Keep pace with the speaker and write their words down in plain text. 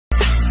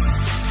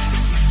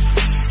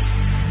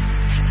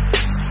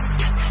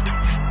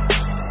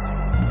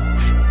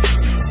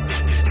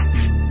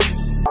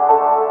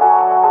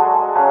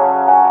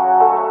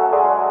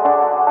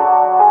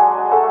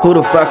Who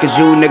the fuck is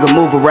you, nigga?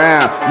 Move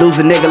around. Lose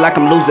a nigga like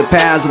I'm losing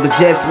pounds. It was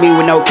just me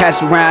with no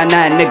cash around.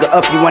 Now a nigga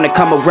up, you wanna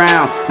come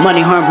around.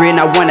 Money hungry and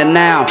I want it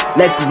now.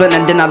 Let's burn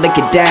and then I lick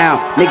it down.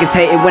 Niggas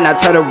hating when I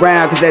turn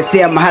around, cause they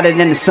see I'm hotter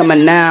than the summer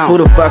now. Who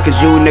the fuck is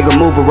you, nigga?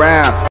 Move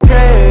around.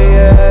 Okay,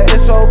 yeah,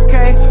 it's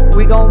okay.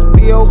 We gon'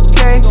 be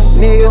okay.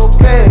 Niggas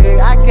fake,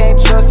 I can't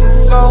trust it,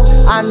 so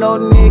I know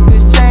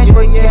niggas change.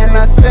 What can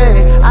I say?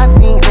 I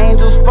seen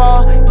angels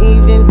fall,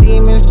 even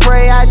demons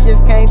pray. I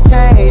just can't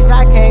change.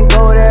 I can't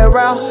go that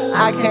route,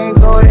 I can't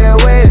go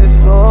that way.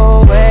 Just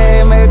go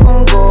away, make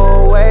them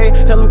go away.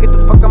 Tell them get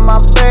the fuck out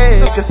my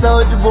face. Like a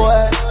soldier boy,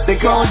 they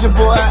called your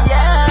boy.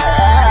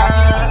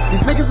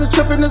 These niggas is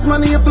tripping, this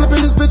money and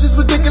flipping, this bitch is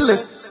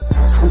ridiculous.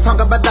 I'm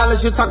talking about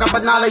dollars, you talking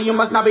about knowledge, you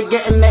must not be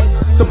getting that.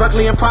 So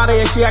Berkeley and Prada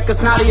and she actin'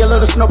 snotty, a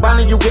little snow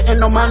bunny, you getting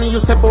no money, you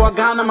simple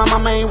Organa. My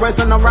mama ain't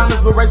racing around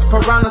us, but racing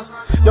piranhas.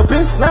 Your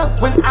bitch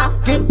love when I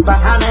get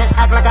behind it,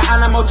 act like an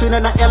animal, treat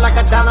in the air like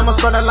a dynamo,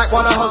 spreading like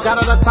water hose,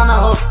 got her a ton of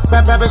hoes.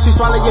 Bad baby, she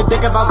swallow your dick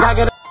about gotta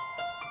get it.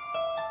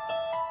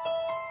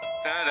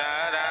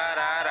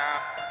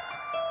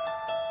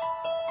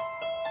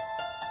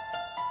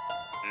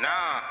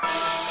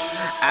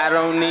 I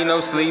don't need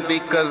no sleep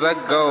because I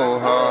go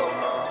hard.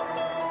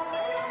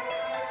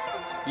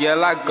 Yeah,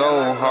 I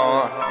go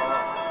hard.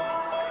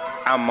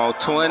 I'm on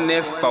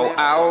 24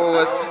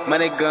 hours.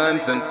 Money,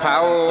 guns, and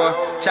power.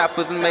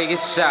 Choppers make it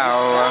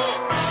shower.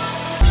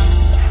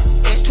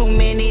 It's too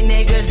many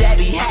niggas that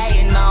be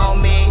hating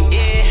on me.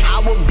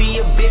 I would be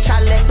a bitch,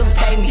 I let them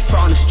take me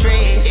from the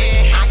streets.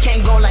 I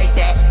can't go like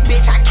that,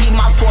 bitch, I keep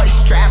my 40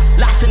 strapped.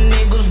 Lots of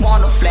niggas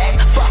wanna flag.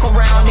 Fuck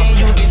around and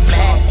you get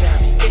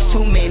flagged. It's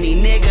too many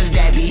niggas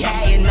that be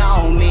hating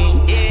on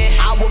me.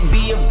 I would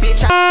be a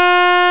bitch.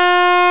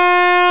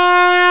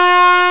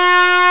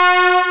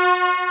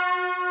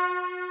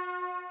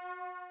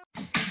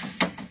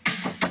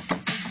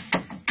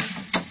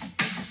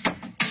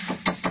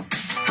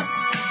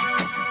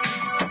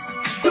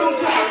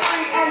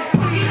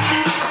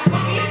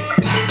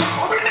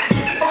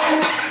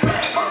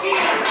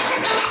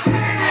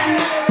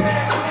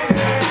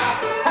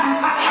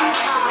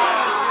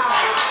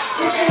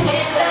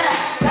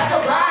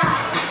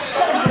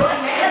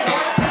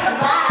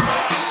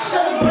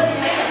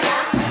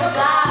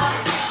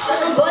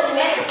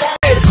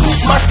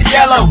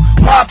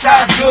 Mob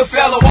ties, good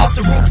fellow, off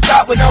the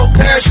rooftop with no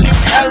parachute.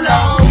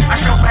 Hello, I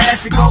show my ass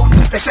to go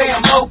loose. They say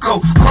I'm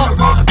loco. On a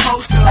roller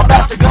coaster,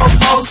 about to go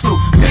postal.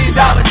 $1 million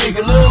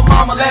nigga, little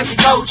mama, let me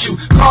go you.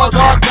 Call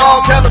dog,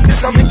 tell them this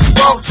I'm in the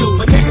spoke to.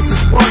 But niggas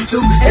is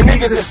 1-2, and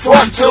niggas is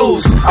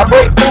 1-2s. I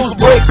break rules,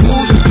 break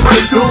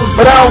rules,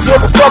 but I don't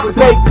give a fuck if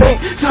they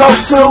think so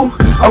too.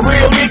 A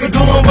real nigga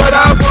doing what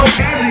I want.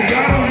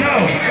 I don't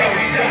know.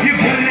 You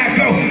better not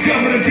go.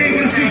 Cover the team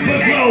with a super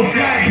glow.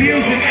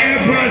 Heels and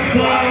airbrush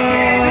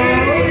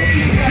clothes.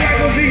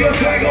 Swaggle to your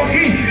swaggle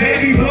beat.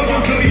 Baby, buzz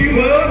on some of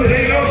you up, but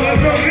they don't buzz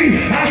on me.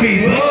 I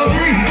be love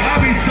free. I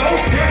be so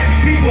fresh.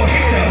 People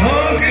hate the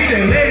hug, hate the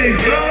let it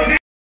go.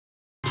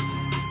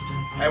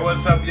 Hey,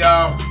 what's up,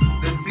 y'all?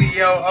 The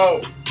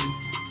CEO.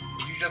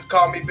 You just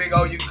call me Big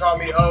O, you can call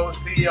me O,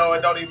 CEO,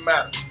 it don't even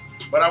matter.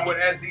 But I'm with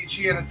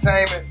SDG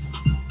Entertainment,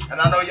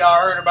 and I know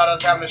y'all heard about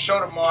us having a show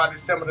tomorrow,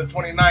 December the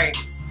 29th,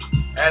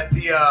 at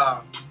the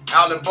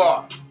Outland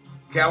bar.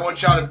 Okay, I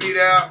want y'all to be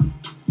there,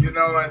 you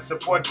know, and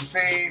support the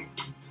team.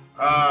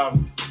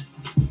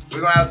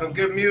 We're gonna have some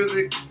good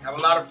music, have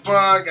a lot of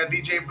fun. Got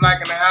DJ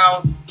Black in the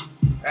house,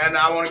 and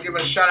I want to give a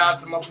shout out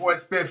to my boy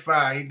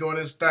Spitfire. He doing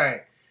his thing.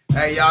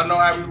 Hey, y'all know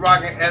how we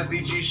rocking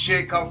SDG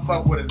shit. Come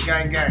fuck with us,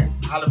 gang gang.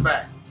 Holla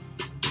back.